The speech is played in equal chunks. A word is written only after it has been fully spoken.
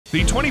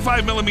The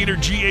 25mm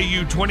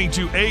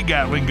GAU-22A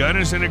Gatling gun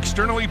is an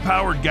externally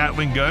powered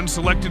Gatling gun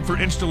selected for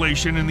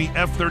installation in the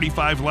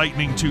F-35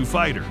 Lightning II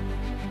fighter.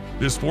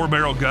 This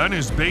 4-barrel gun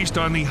is based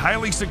on the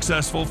highly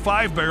successful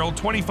 5-barrel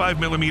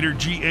 25mm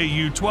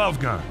GAU-12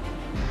 gun.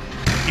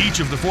 Each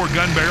of the 4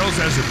 gun barrels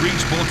has a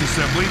breech bolt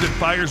assembly that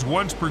fires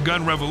once per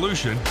gun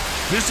revolution.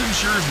 This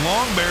ensures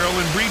long barrel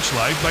and breech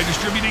life by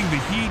distributing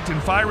the heat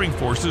and firing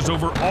forces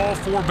over all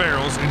 4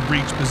 barrels in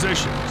breech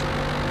positions.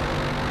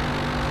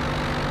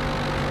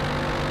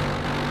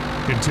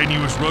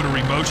 Continuous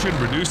rotary motion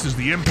reduces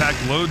the impact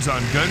loads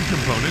on gun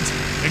components,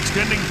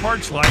 extending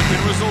parts life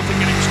and resulting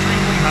in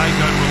extremely high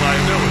gun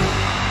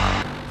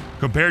reliability.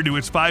 Compared to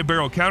its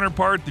 5-barrel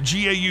counterpart, the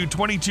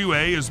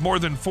GAU-22A is more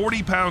than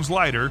 40 pounds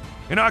lighter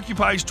and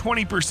occupies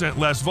 20%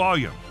 less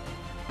volume.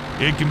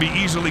 It can be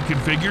easily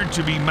configured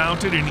to be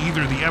mounted in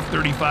either the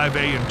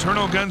F-35A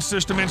internal gun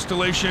system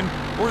installation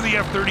or the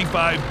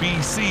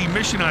F-35BC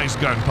missionized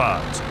gun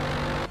pods.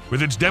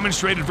 With its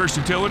demonstrated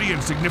versatility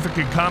and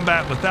significant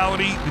combat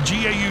lethality, the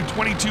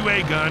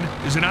GAU-22A gun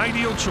is an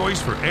ideal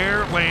choice for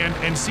air, land,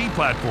 and sea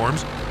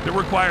platforms that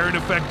require an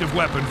effective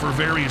weapon for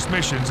various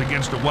missions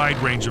against a wide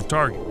range of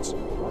targets.